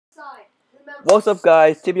What's up,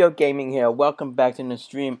 guys? TBO Gaming here. Welcome back to the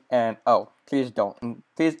stream. And oh, please don't.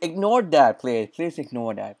 Please ignore that. Please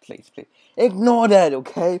ignore that. Please ignore that.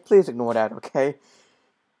 Okay. Please ignore that. Okay.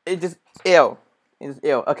 It's just ill. It's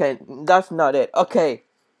ill. Okay. That's not it. Okay.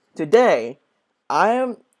 Today,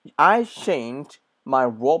 I changed my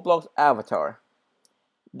Roblox avatar.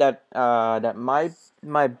 That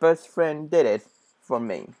my best friend did it for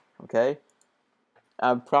me. Okay.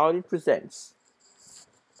 I proudly presents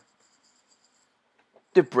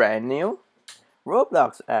the brand new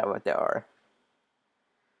Roblox avatar.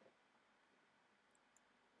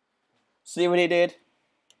 See what he did?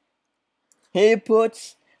 He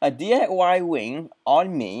puts a DIY wing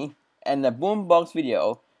on me and a boombox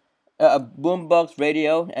boombox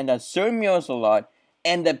radio, and a Sermios a lot,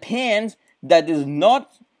 and the pants that does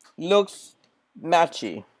not looks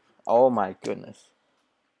matchy. Oh my goodness!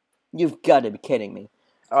 You've got to be kidding me!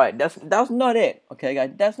 All right, that's not it. Okay,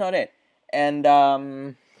 guys, that's not it. And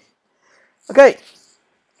okay.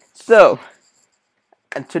 So,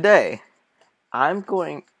 and today I'm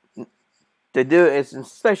going to do a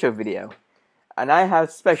special video, and I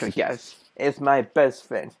have special guest. It's my best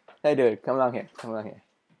friend. Hey, dude, come along here. Come along here.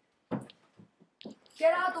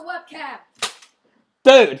 Get out the webcam.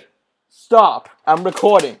 Dude, stop! I'm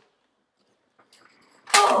recording.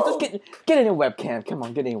 Oh. Just get in your webcam. Come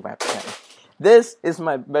on, get in your webcam. This is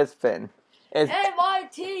my best friend. It's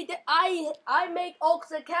MIT. I make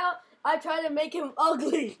Oak's account. I try to make him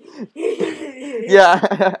ugly.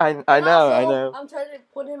 yeah, I know. I'm trying to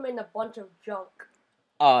put him in a bunch of junk.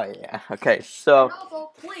 Oh yeah. Okay, so. And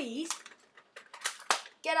also, please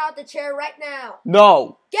get out the chair right now.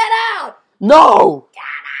 No. Get out. No. Get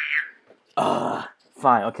out.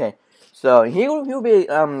 Fine. Okay. So he'll be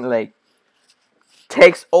like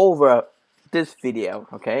takes over this video.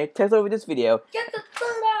 Okay, takes over this video. Get the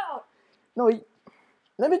bird out. No.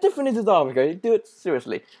 Let me finish this off. Okay, do it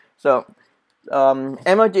seriously. So,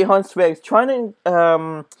 MLGHonSweg is trying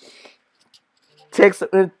to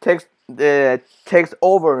takes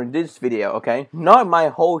over this video. Okay, not my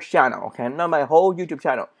whole channel. Okay, not my whole YouTube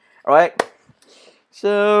channel. All right.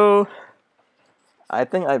 So, I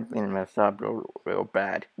think I've been messed up real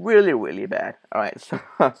bad, really bad. All right. So,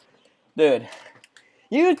 dude,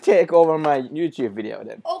 you take over my YouTube video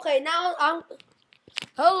then. Okay, now I'm.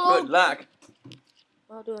 Hello. Good luck.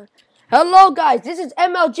 I'll do it. Hello guys, this is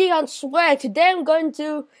MLGHonSweg. Today I'm going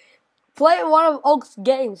to play one of Oak's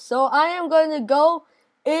games. So I am going to go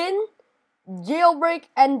in, jailbreak,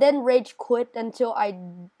 and then rage quit until I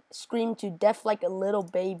scream to death like a little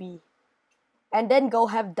baby. And then go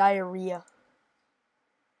have diarrhea.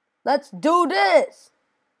 Let's do this!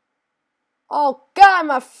 Oh god,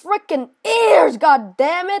 my freaking ears, god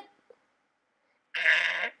damn it!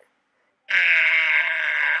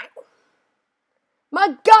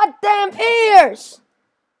 My goddamn ears!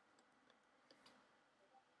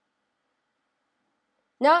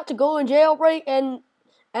 Now to go in jailbreak and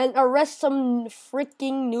arrest some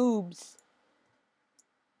freaking noobs.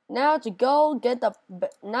 Now to go get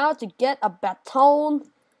a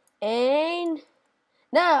baton, and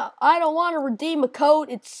now I don't want to redeem a code.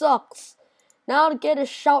 It sucks. Now to get a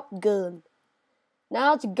shotgun.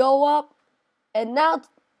 Now to go up, and now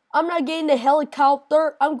I'm not getting the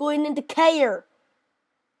helicopter. I'm going into care.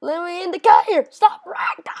 Let me in the car! Stop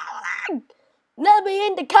ragdolling! Let me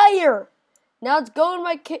in the car! Now it's going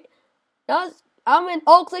my I'm in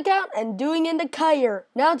Oak's account and doing in the car.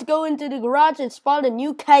 Now it's go into the garage and spawn a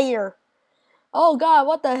new car. Oh god,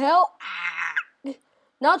 what the hell?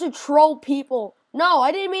 Now to troll people. No,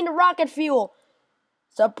 I didn't mean the rocket fuel.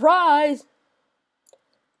 Surprise!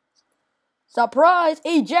 Surprise!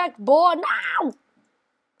 Eject, boy, now!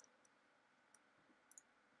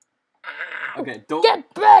 Okay, don't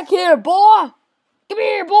get back here, boy! Come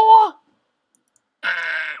here, boy!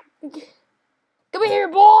 Come here,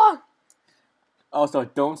 boy! Also,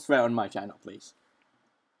 don't swear on my channel, please.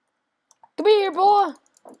 Come here, boy!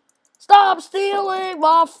 Stop stealing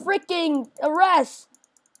my freaking arrest!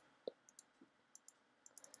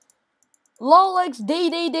 Lolix D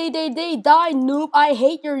die noob. I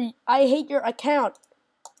hate your account.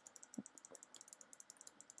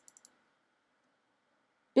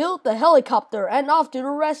 Build the helicopter and off to the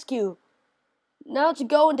rescue. Now to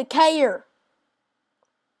go into care.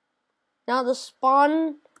 Now to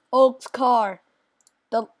spawn Oak's car.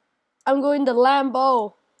 I'm going to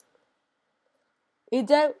Lambo.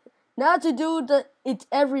 Now to do it's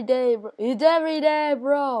every day, bro. It's every day,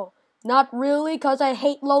 bro. Not really, cause I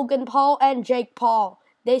hate Logan Paul and Jake Paul.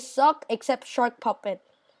 They suck except Shark Puppet.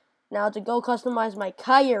 Now to go customize my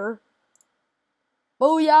car.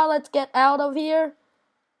 Booyah! Let's get out of here.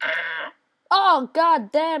 Oh,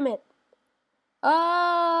 god damn it.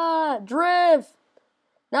 Drift.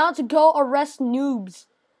 Now to go arrest noobs.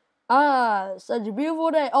 Such a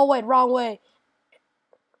beautiful day. Oh wait, wrong way.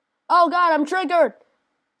 Oh god, I'm triggered.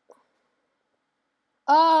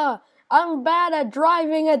 I'm bad at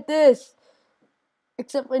driving at this.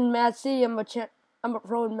 Except in Mad City, I'm a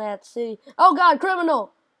pro in Mad City. Oh god,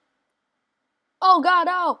 criminal. Oh god,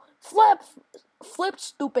 oh. Flip,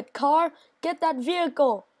 stupid car. Get that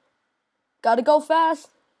vehicle. Gotta go fast.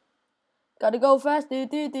 Gotta go fast.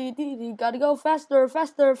 Gotta go faster,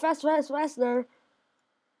 faster.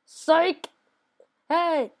 Psych.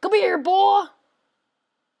 Hey, come here, boy.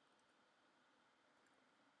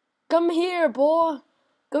 Come here, boy.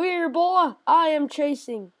 Come here, boy. I am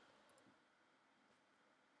chasing.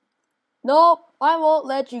 Nope, I won't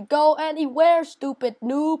let you go anywhere, stupid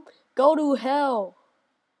noob. Go to hell.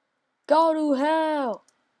 Go to hell.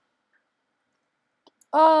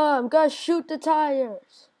 I'm gonna shoot the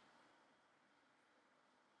tires.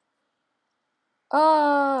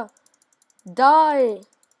 Die.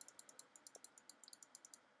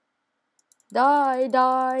 Die.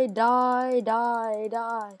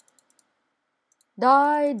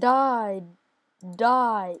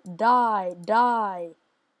 Die.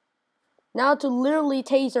 Now to literally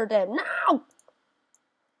taser them. Now!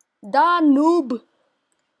 Die, noob.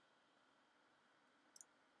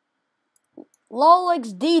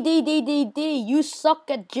 Lolix D. You suck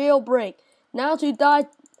at jailbreak. Now to die.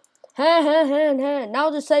 Now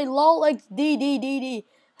to say Lolix D.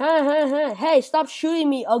 Hey, stop shooting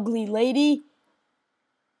me, ugly lady.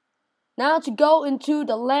 Now to go into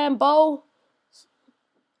the Lambo.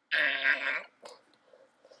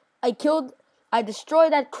 I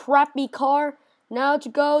destroyed that crappy car. Now to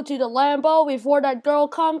go to the Lambo. Before that girl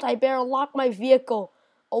comes, I better lock my vehicle.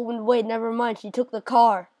 Oh, wait, never mind. She took the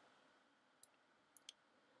car.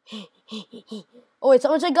 Oh, wait,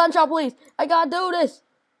 someone say gunshot, please. I gotta do this.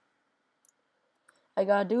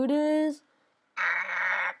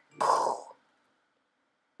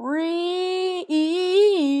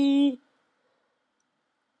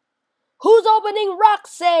 Who's opening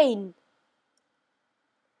Roxane?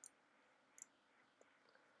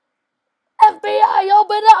 FBI,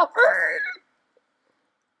 open up!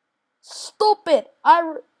 Stupid!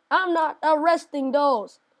 I'm not arresting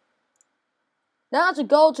those. Now to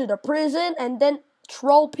go to the prison and then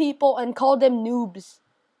troll people and call them noobs.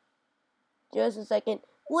 Just a second.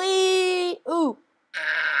 Ooh.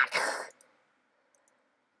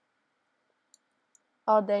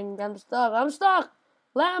 Oh dang, I'm stuck.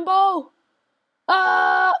 Lambo.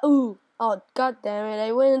 Ooh. Oh god damn it,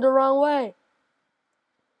 I went in the wrong way.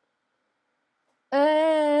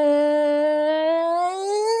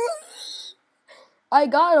 I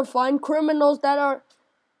gotta find criminals that are...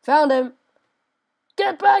 Found him.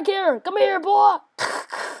 Get back here! Come here, boy!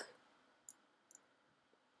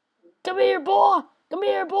 Come here, boy! Come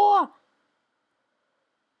here, boy!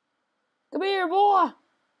 Come here, boy!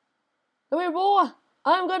 Come here, boy!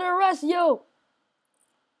 I'm gonna arrest you!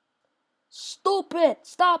 Stupid!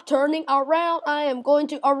 Stop turning around! I am going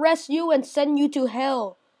to arrest you and send you to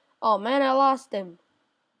hell! Oh man, I lost him.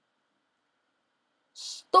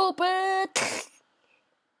 Stupid!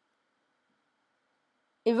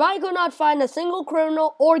 If I could not find a single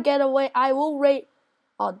criminal or getaway, I will raid.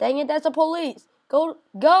 Oh dang it, that's the police. Go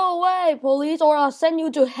away, police, or I'll send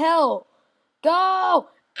you to hell. Go!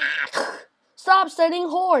 Stop sending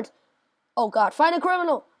hordes. Oh god, find a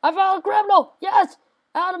criminal. I found a criminal. Yes,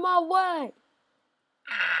 out of my way.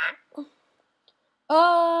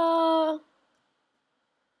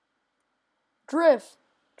 Drift.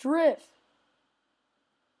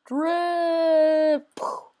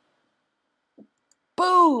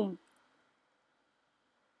 Boom!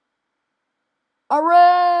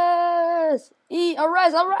 Arrest!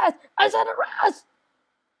 Arrest! I said arrest!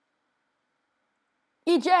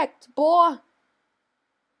 Eject, boy!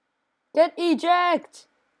 Get eject!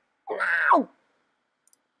 Now!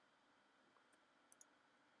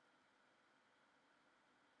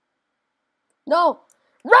 No!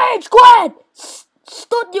 Rage quit!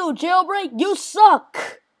 Stood you, jailbreak! You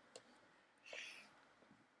suck!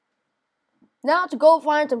 Now to go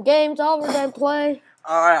find some games over and play.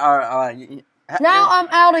 Alright. Now I'm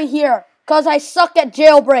out of here, cause I suck at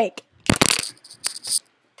jailbreak.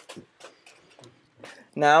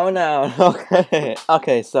 Now.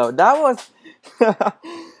 Okay, so that was...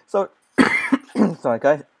 so... sorry,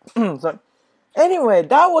 guys. So, anyway,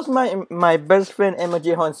 that was my best friend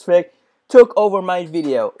MLGHonSweg took over my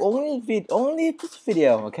video. Only this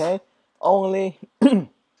video, okay? Only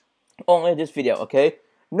this video, okay?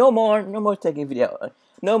 No more taking video.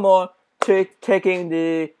 No more taking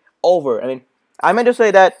the over. I mean, I meant to say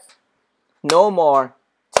that no more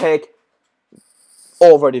take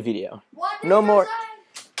over the video. What No did more. you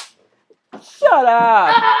say? Shut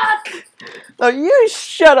up! Ah! No, you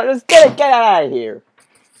shut up. Just get out of here,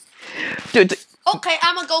 dude. Okay,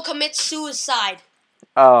 I'm gonna go commit suicide.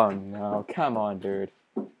 Oh no! Come on, dude.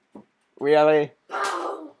 Really?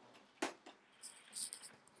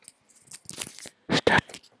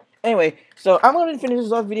 Anyway, so I'm gonna finish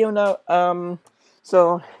this off video now.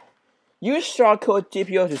 So use short code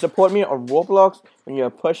TPO to support me on Roblox when you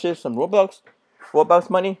purchase some Roblox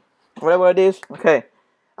money, whatever it is. Okay,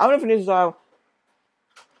 I'm gonna finish this off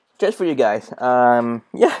just for you guys.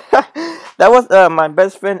 Yeah, that was my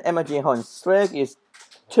best friend MLGHonSweg is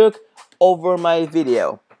took over my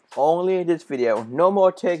video. Only this video. No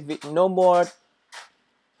more takeover. No more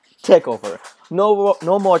take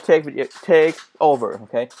over.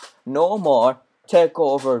 Okay. No more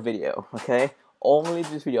takeover video. Okay. Only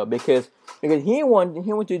this video because he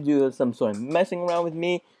want to do some sort of messing around with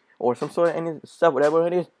me or some sort of any stuff, whatever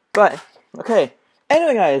it is. But okay.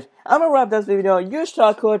 Anyway, guys, I'm gonna wrap this video. Use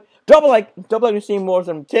short code. Drop a like to see more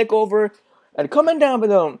some takeover, and comment down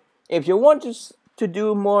below if you want to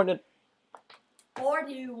do more than. Or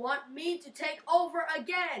do you want me to take over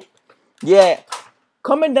again? Yeah,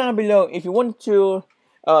 comment down below if you want to,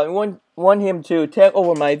 want him to take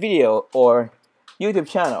over my video or YouTube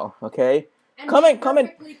channel. Okay. And Comment.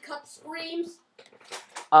 perfectly cut screams.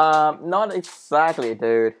 Not exactly,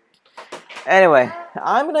 dude. Anyway,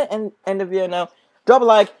 I'm gonna end the video now. Drop a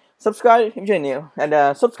like, subscribe if you're new,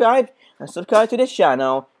 and subscribe to this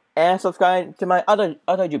channel, and subscribe to my other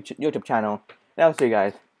YouTube channel. And I'll see you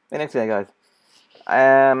guys in the next video, guys.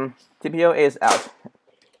 TPO is out.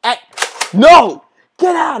 No!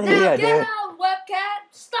 Get out of here, Now dude! get out, webcam!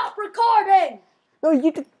 Stop recording! No,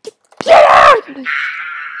 you get out!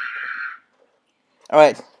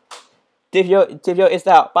 Alright. TPO is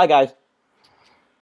out. Bye, guys.